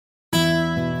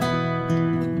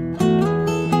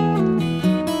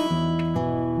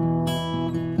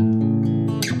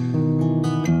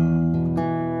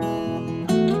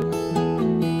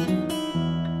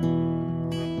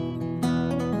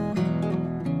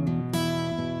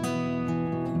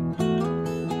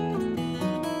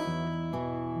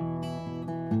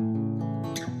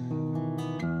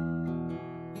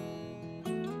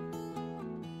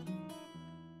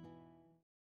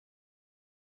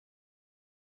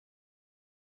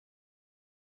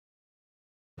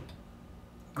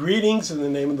Greetings in the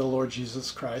name of the Lord Jesus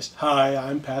Christ. Hi,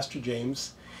 I'm Pastor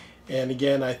James, and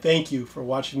again I thank you for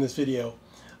watching this video.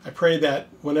 I pray that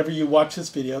whenever you watch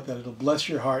this video that it'll bless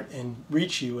your heart and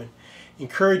reach you and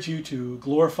encourage you to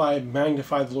glorify and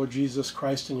magnify the Lord Jesus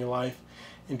Christ in your life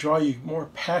and draw you more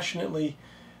passionately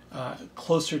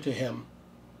closer to Him.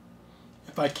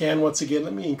 If I can, once again,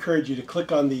 let me encourage you to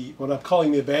click on what I'm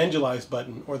calling the evangelize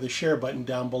button or the share button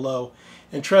down below,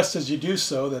 and trust as you do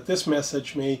so that this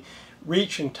message may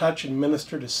reach and touch and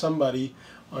minister to somebody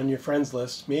on your friends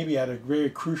list, maybe at a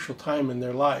very crucial time in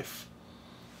their life.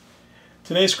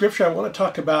 Today's scripture, I want to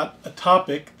talk about a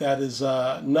topic that is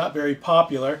not very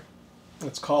popular.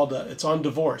 It's on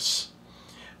divorce,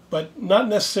 but not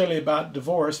necessarily about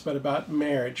divorce, but about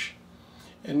marriage.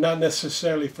 And not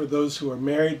necessarily for those who are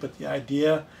married, but the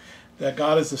idea that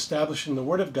God is establishing the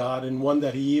Word of God, and one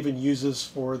that He even uses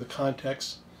for the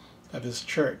context of His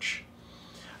church.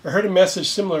 I heard a message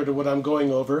similar to what I'm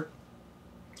going over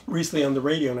recently on the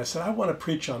radio, and I said, I want to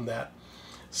preach on that.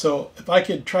 So if I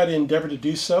could try to endeavor to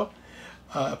do so,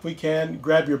 if we can,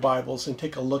 grab your Bibles and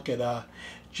take a look at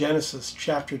Genesis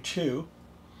chapter 2.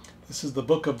 This is the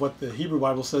book of what the Hebrew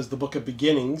Bible says, the book of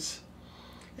beginnings.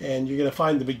 And you're going to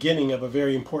find the beginning of a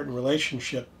very important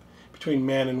relationship between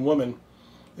man and woman.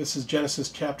 This is Genesis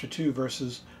chapter 2,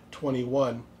 verses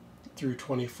 21 through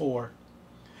 24.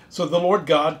 So the Lord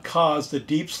God caused a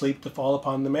deep sleep to fall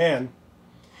upon the man.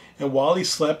 And while he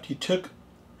slept, he took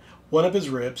one of his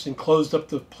ribs and closed up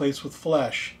the place with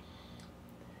flesh.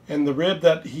 And the rib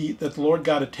that the Lord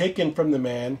God had taken from the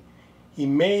man, he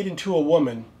made into a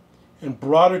woman and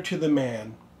brought her to the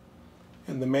man.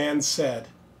 And the man said,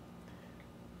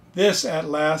 This at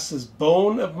last is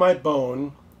bone of my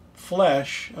bone,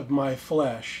 flesh of my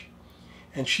flesh.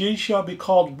 And she shall be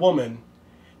called woman,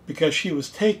 because she was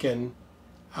taken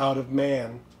out of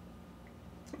man.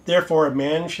 Therefore a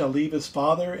man shall leave his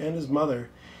father and his mother,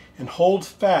 and hold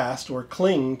fast or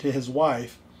cling to his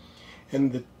wife,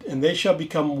 and they shall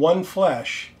become one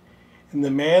flesh. And the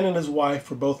man and his wife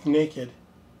were both naked,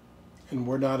 and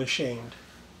were not ashamed.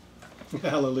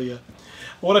 Hallelujah.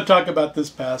 I want to talk about this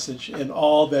passage and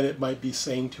all that it might be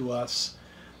saying to us.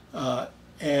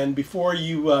 And before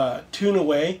you tune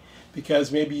away,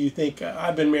 because maybe you think,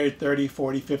 I've been married 30,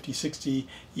 40, 50, 60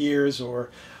 years, or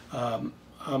I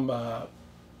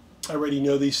already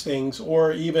know these things,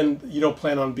 or even you don't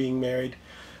plan on being married,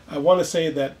 I want to say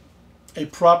that a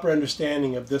proper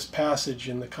understanding of this passage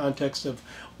in the context of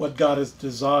what God has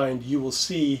designed, you will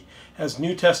see has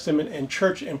New Testament and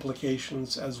church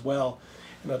implications as well.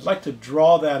 And I'd like to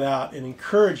draw that out and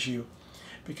encourage you,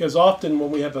 because often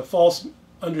when we have a false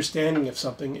understanding of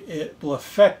something, it will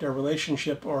affect our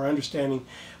relationship or our understanding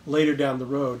later down the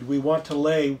road. We want to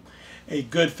lay a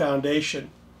good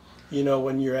foundation. You know,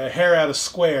 when you're a hair out of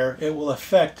square, it will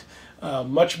affect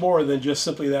much more than just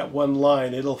simply that one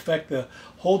line. It'll affect the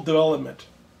whole development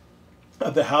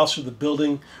of the house or the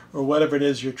building or whatever it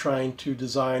is you're trying to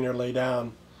design or lay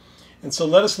down. And so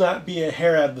let us not be a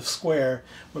hair out of the square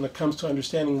when it comes to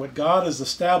understanding what God has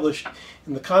established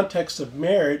in the context of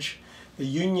marriage, the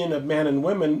union of man and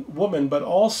woman, but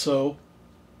also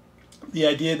the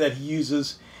idea that He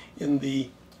uses in the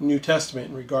New Testament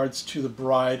in regards to the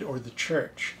bride or the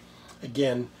church.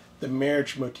 Again, the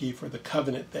marriage motif or the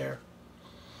covenant there.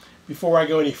 Before I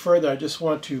go any further, I just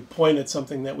want to point at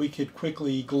something that we could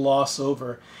quickly gloss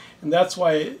over. And that's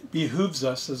why it behooves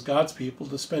us as God's people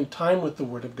to spend time with the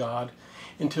Word of God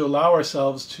and to allow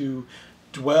ourselves to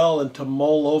dwell and to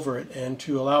mull over it and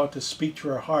to allow it to speak to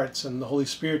our hearts and the Holy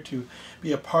Spirit to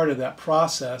be a part of that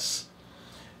process.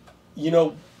 You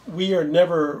know, we are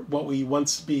never what we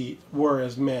once were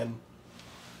as men.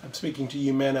 I'm speaking to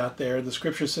you men out there. The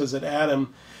scripture says that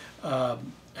Adam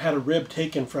had a rib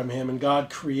taken from him, and God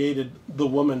created the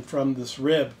woman from this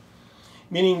rib.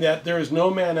 Meaning that there is no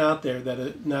man out there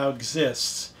that now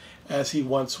exists as he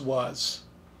once was.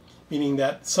 Meaning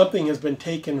that something has been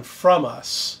taken from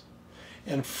us,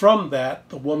 and from that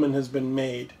the woman has been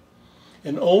made.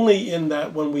 And only in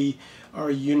that, when we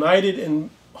are united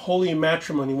in holy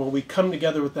matrimony, when we come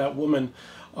together with that woman,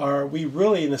 are we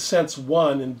really in a sense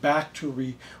one and back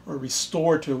to or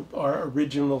restored to our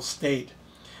original state.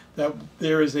 That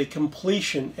there is a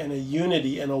completion and a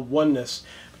unity and a oneness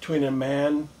between a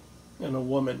man and a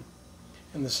woman.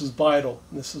 And this is vital.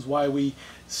 And this is why we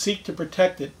seek to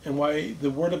protect it, and why the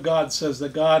Word of God says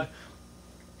that God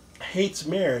hates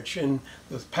marriage. In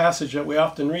the passage that we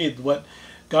often read, what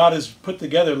God has put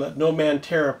together, let no man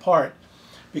tear apart.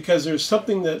 Because there's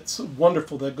something that's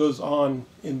wonderful that goes on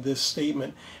in this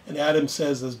statement. And Adam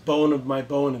says, as bone of my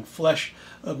bone and flesh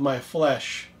of my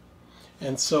flesh.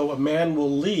 And so a man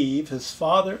will leave his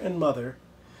father and mother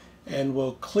and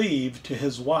will cleave to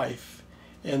his wife,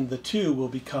 and the two will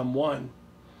become one.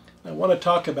 I want to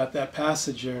talk about that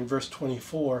passage there in verse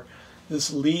 24,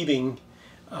 this leaving.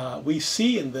 We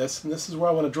see in this, and this is where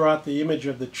I want to draw out the image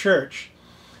of the church,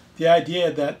 the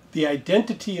idea that the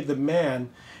identity of the man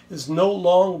is no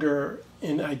longer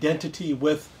in identity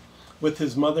with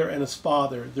his mother and his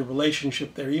father, the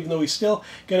relationship there, even though he's still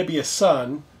going to be a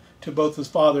son to both his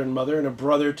father and mother and a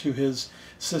brother to his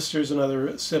sisters and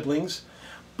other siblings.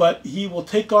 But he will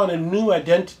take on a new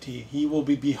identity. He will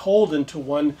be beholden to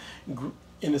one,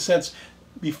 in a sense,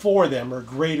 before them or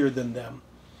greater than them.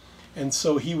 And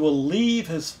so he will leave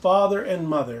his father and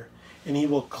mother, and he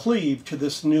will cleave to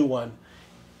this new one.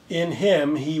 In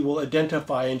him he will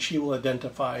identify, and she will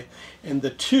identify. And the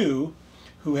two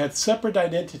who had separate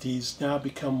identities now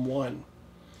become one.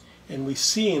 And we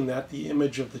see in that the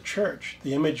image of the church,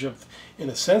 the image of, in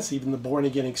a sense, even the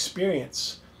born-again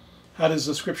experience. How does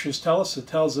the scriptures tell us? It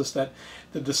tells us that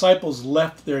the disciples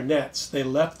left their nets, they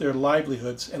left their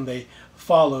livelihoods, and they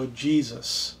followed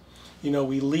Jesus. You know,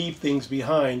 we leave things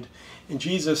behind. And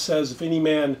Jesus says, if any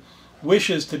man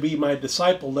wishes to be my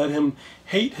disciple, let him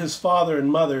hate his father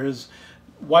and mother, his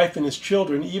wife and his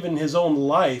children, even his own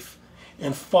life,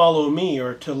 and follow me,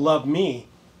 or to love me.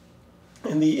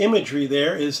 And the imagery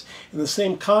there is in the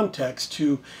same context,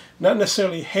 to not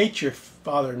necessarily hate your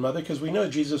father and mother, because we know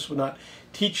Jesus would not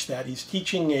teach that. He's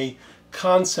teaching a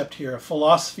concept here, a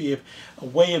philosophy, a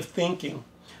way of thinking,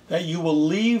 that you will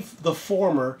leave the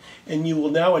former and you will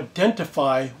now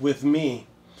identify with me.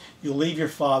 You'll leave your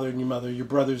father and your mother, your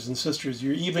brothers and sisters,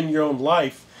 even your own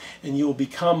life, and you will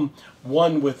become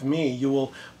one with me. You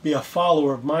will be a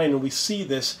follower of mine. And we see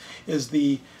this as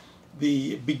the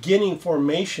beginning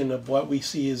formation of what we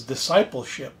see as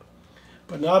discipleship.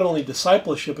 But not only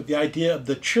discipleship, but the idea of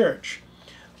the church.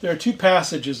 There are two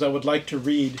passages I would like to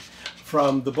read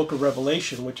from the book of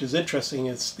Revelation, which is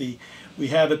interesting. We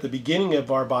have at the beginning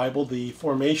of our Bible the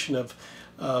formation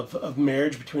of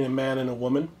marriage between a man and a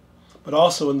woman. But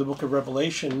also in the book of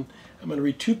Revelation, I'm going to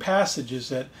read two passages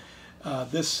that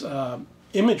this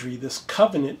imagery, this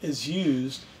covenant, is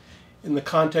used in the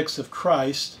context of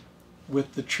Christ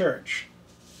with the church.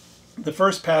 The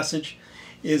first passage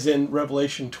is in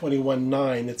Revelation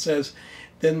 21:9. It says,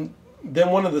 Then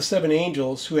one of the seven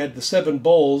angels who had the seven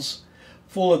bowls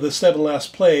full of the seven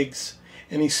last plagues,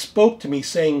 and he spoke to me,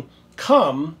 saying,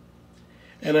 Come,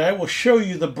 and I will show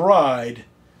you the bride,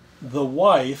 the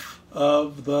wife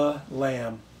of the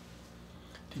Lamb.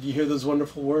 Did you hear those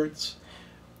wonderful words?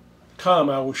 Come,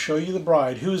 I will show you the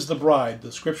bride. Who's the bride?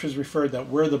 The scriptures refer that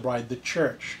we're the bride, the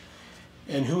church.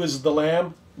 And who is the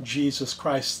Lamb? Jesus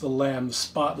Christ, the Lamb, the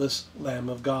spotless Lamb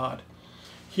of God.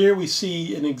 Here we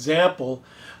see an example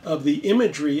of the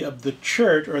imagery of the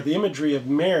church, or the imagery of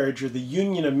marriage, or the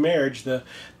union of marriage,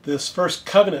 this first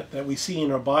covenant that we see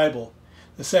in our Bible.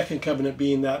 The second covenant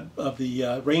being that of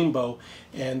the rainbow,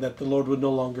 and that the Lord would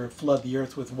no longer flood the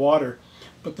earth with water.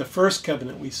 But the first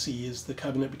covenant we see is the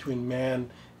covenant between man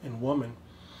and woman.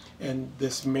 And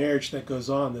this marriage that goes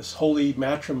on, this holy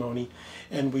matrimony.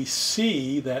 And we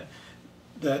see that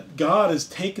God has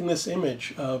taken this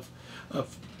image of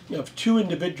two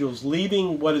individuals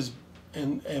leaving what is,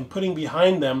 and putting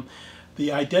behind them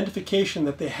the identification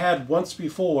that they had once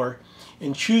before,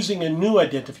 and choosing a new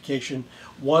identification,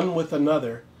 one with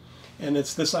another. And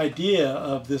it's this idea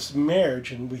of this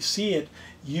marriage, and we see it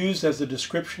used as a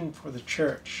description for the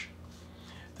church.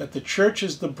 That the church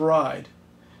is the bride,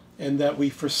 and that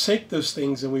we forsake those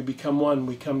things and we become one,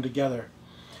 we come together.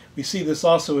 We see this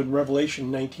also in Revelation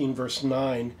 19, verse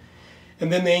 9.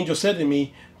 And then the angel said to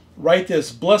me, Write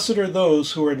this, Blessed are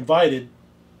those who are invited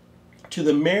to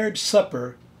the marriage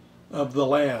supper of the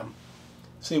Lamb.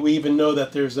 See, we even know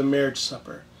that there's a marriage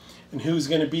supper. And who's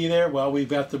going to be there? Well, we've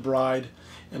got the bride,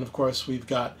 and of course we've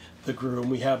got the groom.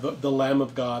 We have the Lamb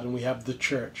of God, and we have the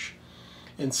church.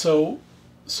 And so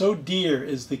dear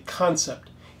is the concept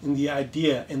and the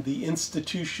idea and the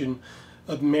institution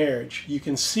of marriage. You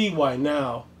can see why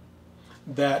now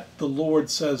that the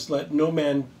Lord says, let no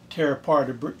man tear apart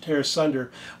or tear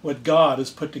asunder what God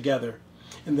has put together,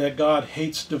 and that God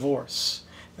hates divorce.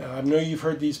 Now, I know you've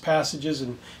heard these passages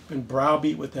and been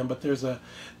browbeat with them, but there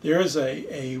is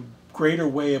a greater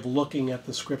way of looking at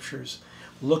the scriptures,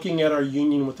 looking at our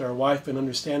union with our wife and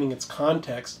understanding its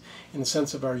context in the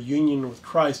sense of our union with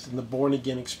Christ and the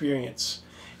born-again experience,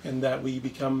 and that we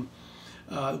become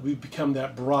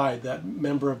that bride, that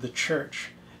member of the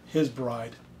church, his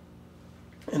bride.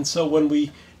 And so when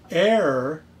we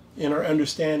err in our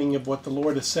understanding of what the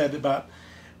Lord has said about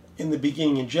in the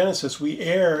beginning in Genesis, we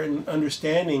err in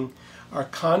understanding our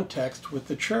context with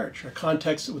the church, our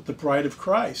context with the bride of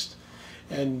Christ.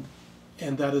 And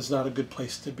and that is not a good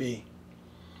place to be.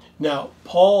 Now,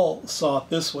 Paul saw it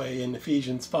this way in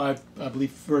Ephesians 5, I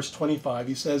believe, verse 25.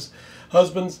 He says,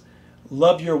 "Husbands,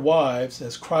 love your wives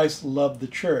as Christ loved the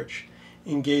church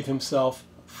and gave himself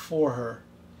for her."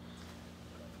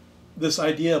 This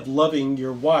idea of loving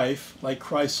your wife like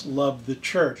Christ loved the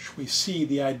church. We see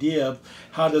the idea of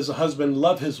how does a husband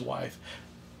love his wife.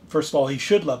 First of all, he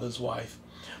should love his wife,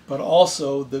 but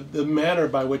also the manner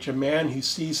by which a man who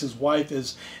sees his wife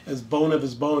as bone of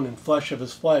his bone and flesh of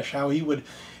his flesh, how he would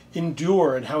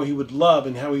endure and how he would love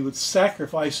and how he would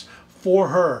sacrifice for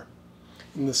her.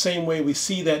 In the same way we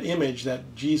see that image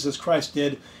that Jesus Christ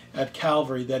did at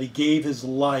Calvary, that he gave his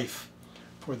life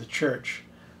for the church,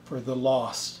 for the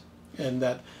lost. And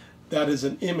that is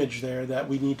an image there that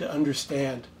we need to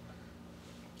understand.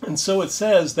 And so it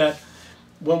says that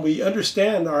when we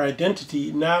understand our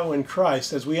identity now in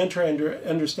Christ, as we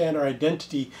understand our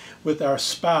identity with our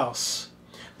spouse,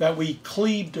 that we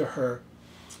cleave to her.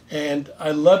 And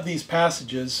I love these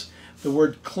passages. The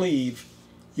word cleave,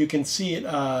 you can see it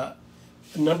a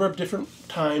number of different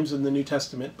times in the New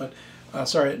Testament, but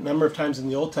a number of times in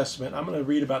the Old Testament. I'm going to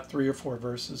read about 3 or 4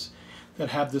 verses that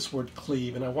have this word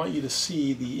cleave, and I want you to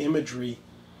see the imagery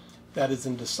that is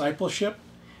in discipleship.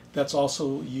 That's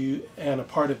also and a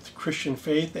part of the Christian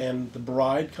faith and the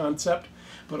bride concept,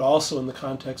 but also in the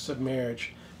context of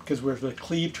marriage, because we're to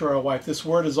cleave to our wife. This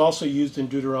word is also used in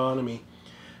Deuteronomy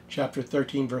chapter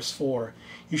 13, verse 4.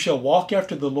 "You shall walk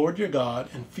after the Lord your God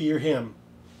and fear him,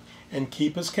 and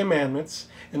keep his commandments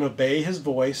and obey his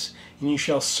voice, and you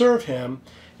shall serve him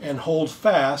and hold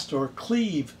fast," or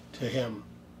cleave to him.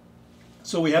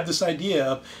 So we have this idea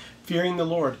of fearing the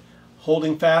Lord,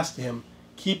 holding fast to him,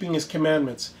 keeping his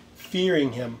commandments,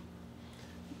 fearing him,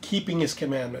 keeping his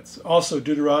commandments. Also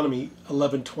Deuteronomy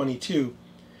 11:22.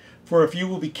 "For if you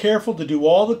will be careful to do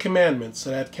all the commandments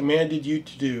that I have commanded you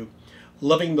to do,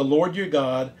 loving the Lord your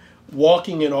God,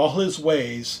 walking in all his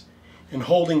ways, and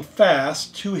holding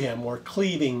fast to him," or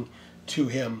cleaving to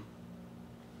him.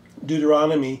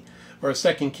 Deuteronomy, or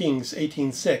 2 Kings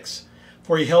 18:6.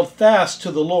 "For he held fast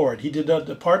to the Lord. He did not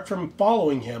depart from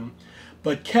following him,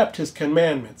 but kept his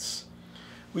commandments."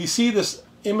 We see this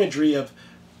imagery of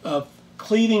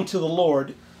cleaving to the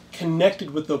Lord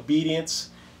connected with obedience,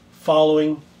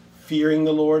 following, fearing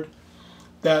the Lord.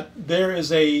 That there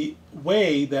is a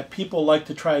way that people like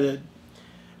to try to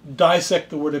dissect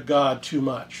the Word of God too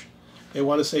much. They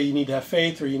want to say you need to have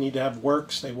faith or you need to have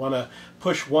works. They want to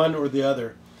push one or the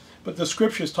other. But the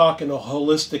Scriptures talk in a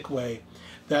holistic way,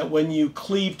 that when you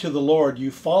cleave to the Lord,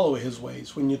 you follow his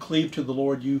ways. When you cleave to the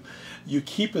Lord, you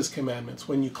keep his commandments.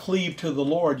 When you cleave to the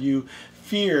Lord, you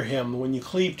fear him. When you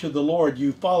cleave to the Lord,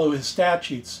 you follow his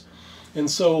statutes. And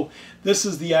so this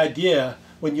is the idea.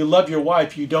 When you love your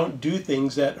wife, you don't do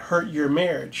things that hurt your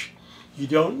marriage. You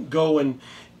don't go and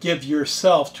give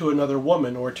yourself to another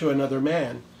woman or to another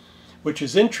man, which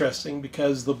is interesting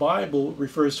because the Bible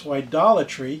refers to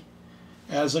idolatry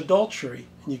as adultery.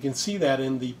 And you can see that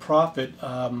in the prophet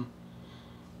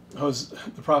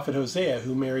Hosea,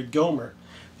 who married Gomer.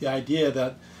 The idea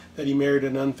that he married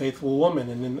an unfaithful woman,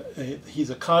 and he's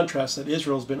a contrast that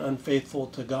Israel's been unfaithful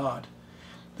to God.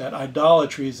 That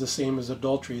idolatry is the same as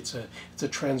adultery. It's a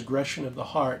transgression of the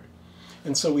heart.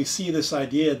 And so we see this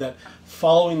idea that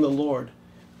following the Lord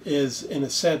is, in a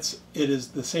sense, it is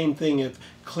the same thing of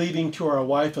cleaving to our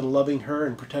wife and loving her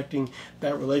and protecting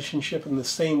that relationship. In the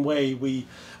same way, we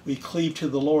cleave to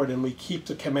the Lord and we keep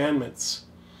the commandments.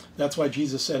 That's why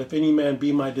Jesus said, if any man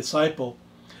be my disciple,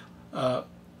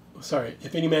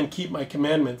 if any man keep my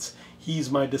commandments, he's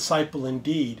my disciple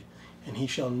indeed, and he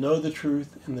shall know the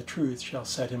truth, and the truth shall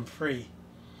set him free.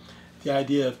 The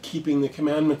idea of keeping the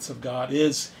commandments of God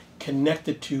is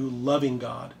connected to loving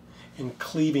God and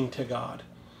cleaving to God.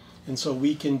 And so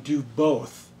we can do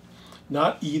both.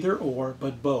 Not either or,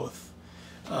 but both.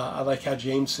 I like how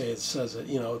James says it.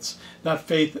 It's not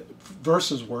faith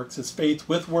versus works. It's faith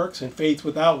with works and faith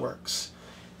without works.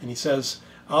 And he says,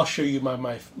 I'll show you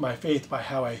my faith by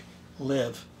how I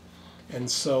live. And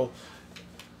so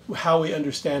how we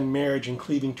understand marriage and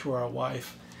cleaving to our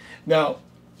wife. Now,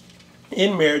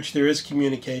 in marriage, there is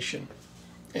communication.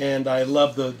 And I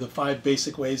love the 5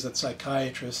 basic ways that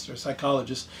psychiatrists or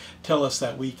psychologists tell us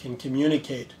that we can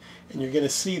communicate. And you're going to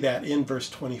see that in verse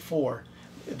 24.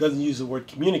 It doesn't use the word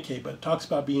communicate, but it talks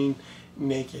about being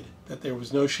naked, that there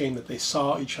was no shame, that they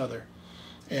saw each other.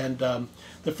 And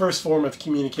the first form of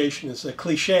communication is a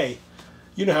cliche.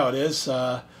 You know how it is.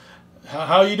 How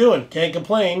are you doing? Can't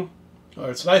complain. Or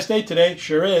it's a nice day today.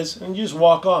 Sure is. And you just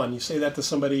walk on. You say that to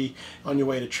somebody on your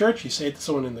way to church. You say it to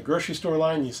someone in the grocery store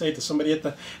line. You say it to somebody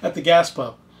at the gas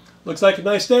pump. Looks like a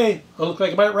nice day. It looks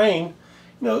like it might rain.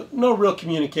 no real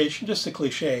communication, just a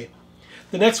cliche.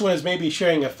 The next one is maybe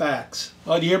sharing of facts.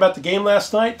 Oh, did you hear about the game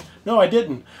last night? No, I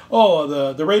didn't.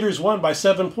 Oh, the Raiders won by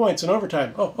 7 points in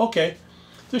overtime. Oh, okay.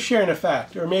 Just sharing a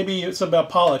fact. Or maybe it's about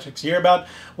politics. You hear about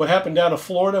what happened down in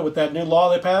Florida with that new law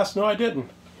they passed? No, I didn't.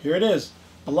 Here it is.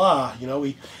 Blah.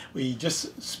 We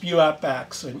just spew out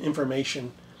facts and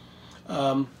information,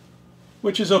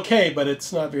 which is okay, but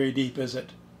it's not very deep, is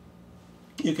it?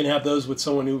 You can have those with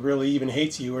someone who really even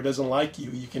hates you or doesn't like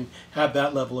you. You can have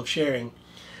that level of sharing.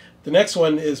 The next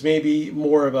one is maybe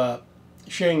more of a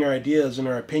sharing our ideas and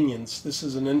our opinions. This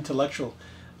is an intellectual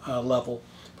level,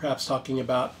 perhaps talking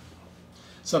about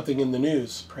something in the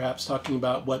news, perhaps talking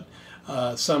about what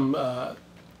some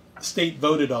state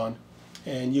voted on,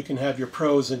 and you can have your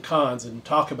pros and cons and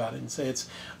talk about it and say it's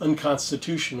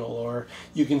unconstitutional, or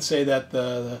you can say that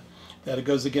that it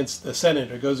goes against the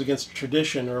Senate or goes against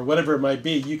tradition or whatever it might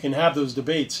be. You can have those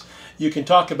debates. You can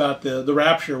talk about the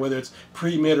rapture, whether it's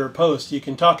pre, mid, or post. You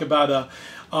can talk about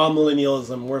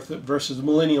amillennialism versus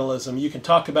millennialism. You can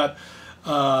talk about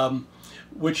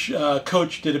which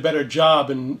coach did a better job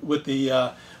with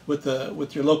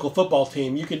your local football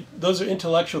team. Those are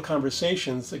intellectual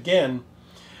conversations. Again,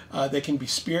 they can be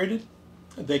spirited.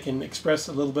 They can express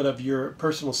a little bit of your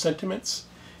personal sentiments,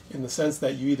 in the sense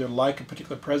that you either like a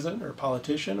particular president or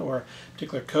politician or a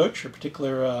particular coach or a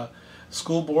particular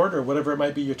school board or whatever it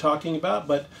might be you're talking about.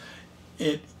 But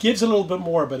it gives a little bit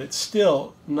more, but it's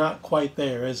still not quite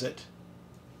there, is it?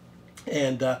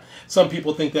 And some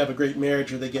people think they have a great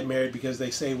marriage, or they get married because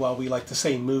they say, well, we like the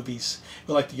same movies,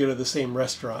 we like to go to the same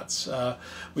restaurants,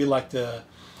 we like the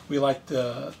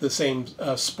same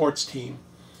sports team.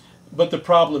 But the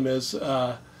problem is,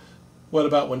 what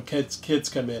about when kids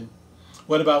come in?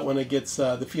 What about when it gets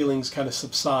the feelings kind of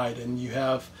subside and you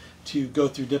have to go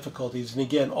through difficulties? And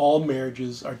again, all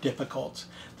marriages are difficult.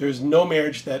 There's no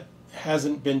marriage that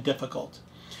hasn't been difficult.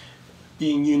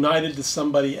 Being united to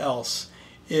somebody else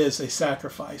is a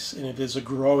sacrifice, and it is a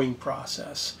growing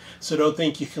process. So don't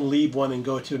think you can leave one and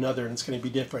go to another and it's going to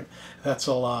be different. That's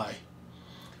a lie.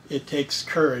 It takes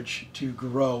courage to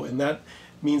grow, and that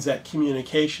means that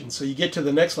communication. So you get to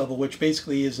the next level, which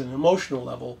basically is an emotional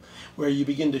level, where you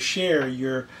begin to share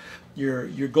your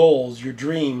goals, your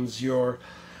dreams, your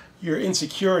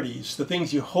insecurities, the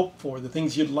things you hope for, the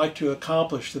things you'd like to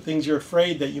accomplish, the things you're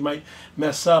afraid that you might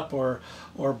mess up or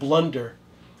blunder.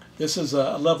 This is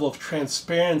a level of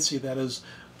transparency that is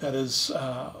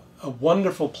a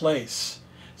wonderful place,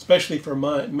 especially for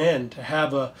men, to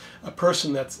have a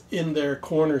person that's in their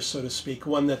corner, so to speak,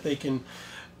 one that they can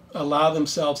allow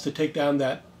themselves to take down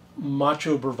that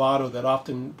macho bravado that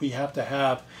often we have to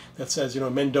have, that says,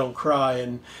 men don't cry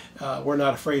and we're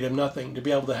not afraid of nothing. To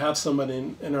be able to have someone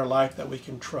in our life that we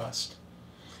can trust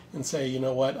and say, you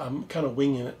know what, I'm kind of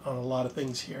winging it on a lot of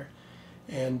things here.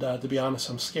 And to be honest,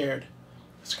 I'm scared.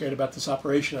 I'm scared about this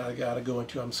operation I got to go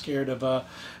into. I'm scared of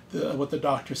what the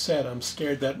doctor said. I'm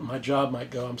scared that my job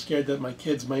might go. I'm scared that my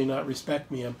kids may not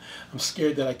respect me. I'm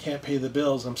scared that I can't pay the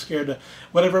bills. I'm scared of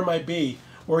whatever it might be.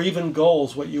 Or even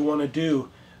goals, what you want to do.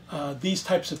 These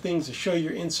types of things to show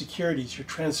your insecurities, your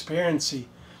transparency.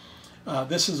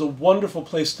 This is a wonderful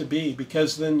place to be,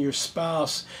 because then your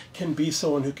spouse can be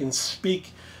someone who can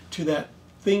speak to that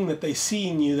thing that they see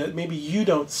in you that maybe you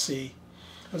don't see.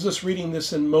 I was just reading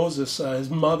this in Moses.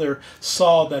 His mother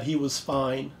saw that he was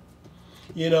fine.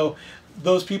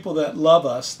 Those people that love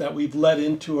us, that we've let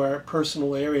into our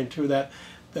personal area, into that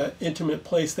intimate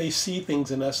place, they see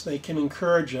things in us. They can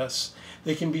encourage us.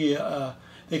 They can be a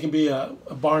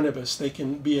Barnabas. They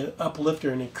can be an uplifter,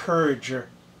 an encourager.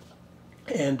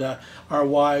 And our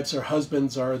wives, our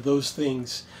husbands are those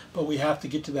things. But we have to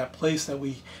get to that place that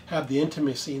we have the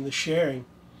intimacy and the sharing.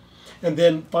 And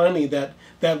then finally, that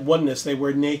oneness. They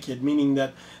were naked, meaning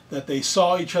that they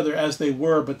saw each other as they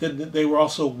were, but then they were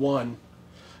also one.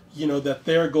 That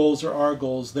their goals are our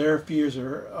goals, their fears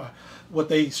are what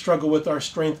they struggle with, our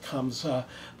strength comes.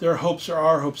 Their hopes are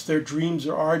our hopes, their dreams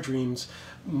are our dreams.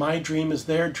 My dream is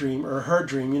their dream, or her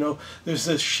dream. There's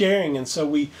this sharing, and so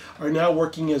we are now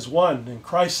working as one. And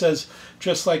Christ says,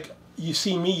 just like you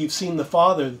see me, you've seen the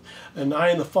Father, and I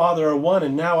and the Father are one,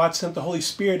 and now I've sent the Holy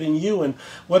Spirit in you, and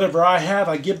whatever I have,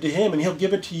 I give to him, and he'll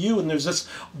give it to you. And there's this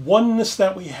oneness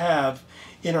that we have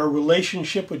in our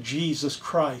relationship with Jesus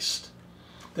Christ,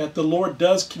 that the Lord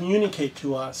does communicate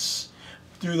to us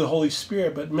through the Holy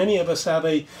Spirit. But many of us have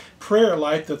a prayer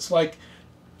life that's like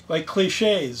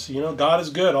cliches. God is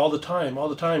good all the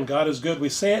time, God is good. We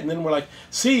say it, and then we're like,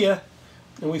 see ya.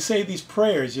 And we say these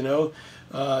prayers,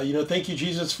 thank you,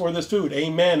 Jesus, for this food.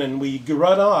 Amen. And we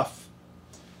run off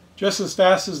just as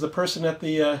fast as the person at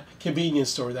the convenience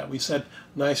store that we said,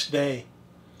 nice day.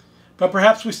 But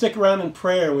perhaps we stick around in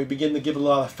prayer and we begin to give a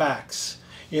lot of facts.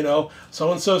 You know,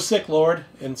 so-and-so's sick, Lord,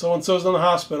 and so-and-so's in the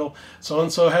hospital.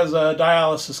 So-and-so has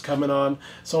dialysis coming on.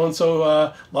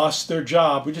 So-and-so lost their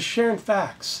job. We're just sharing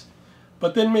facts.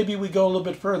 But then maybe we go a little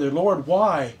bit further. Lord,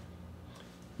 why?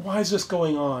 Why is this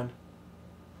going on?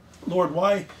 Lord,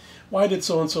 why did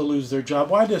so-and-so lose their job?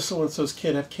 Why does so-and-so's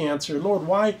kid have cancer? Lord,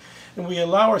 why? And we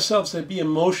allow ourselves to be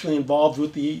emotionally involved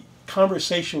with the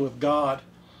conversation with God.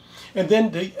 And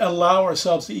then to allow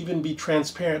ourselves to even be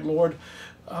transparent. Lord,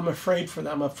 I'm afraid for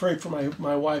them. I'm afraid for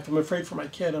my wife. I'm afraid for my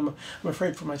kid. I'm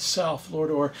afraid for myself,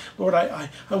 Lord. Or, Lord, I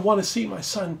want to see my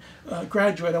son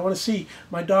graduate. I want to see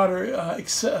my daughter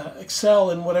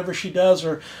excel in whatever she does,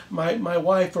 or my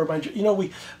wife, or my, you know,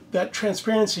 that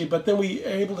transparency. But then we are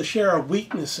able to share our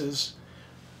weaknesses,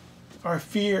 our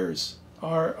fears,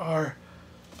 our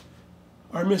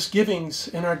misgivings,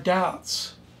 and our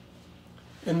doubts.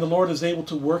 And the Lord is able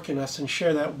to work in us and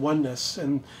share that oneness.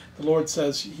 And the Lord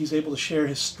says He's able to share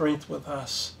His strength with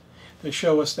us, to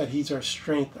show us that He's our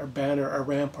strength, our banner, our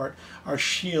rampart, our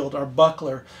shield, our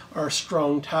buckler, our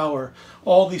strong tower.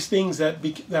 All these things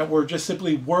that were just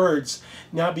simply words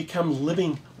now become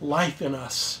living life in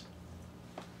us.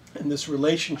 And this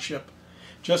relationship,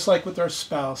 just like with our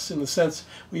spouse, in the sense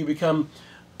we become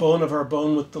bone of our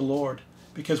bone with the Lord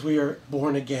because we are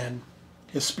born again.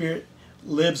 His Spirit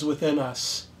lives within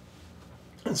us.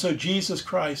 And so Jesus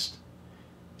Christ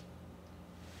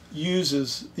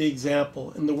uses the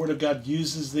example, and the Word of God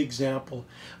uses the example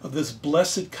of this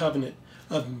blessed covenant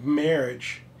of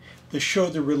marriage to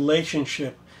show the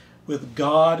relationship with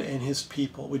God and His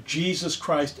people, with Jesus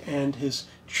Christ and His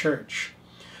church.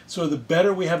 So the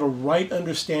better we have a right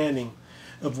understanding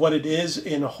of what it is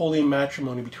in a holy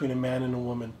matrimony between a man and a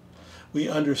woman, we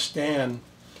understand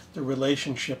the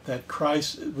relationship that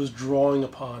Christ was drawing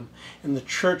upon, and the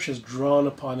church has drawn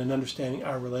upon in understanding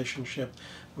our relationship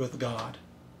with God.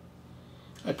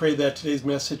 I pray that today's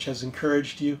message has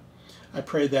encouraged you. I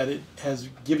pray that it has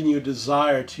given you a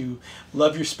desire to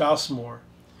love your spouse more,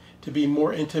 to be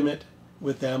more intimate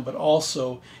with them, but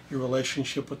also your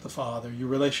relationship with the Father, your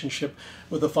relationship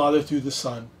with the Father through the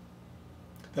Son.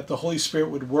 That the Holy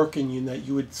Spirit would work in you, and that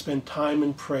you would spend time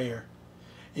in prayer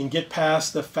and get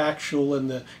past the factual and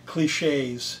the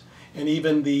cliches and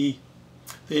even the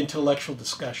intellectual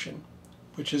discussion,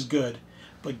 which is good,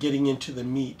 but getting into the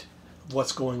meat of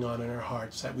what's going on in our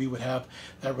hearts, that we would have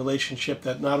that relationship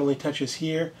that not only touches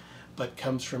here, but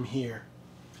comes from here.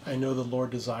 I know the Lord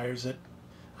desires it.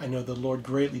 I know the Lord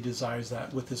greatly desires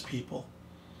that with His people.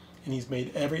 And He's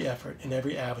made every effort in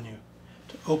every avenue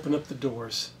to open up the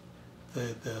doors,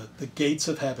 the gates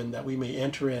of heaven, that we may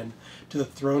enter in to the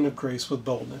throne of grace with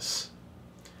boldness.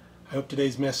 I hope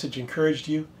today's message encouraged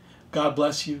you. God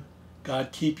bless you. God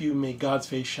keep you. May God's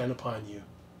face shine upon you.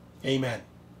 Amen.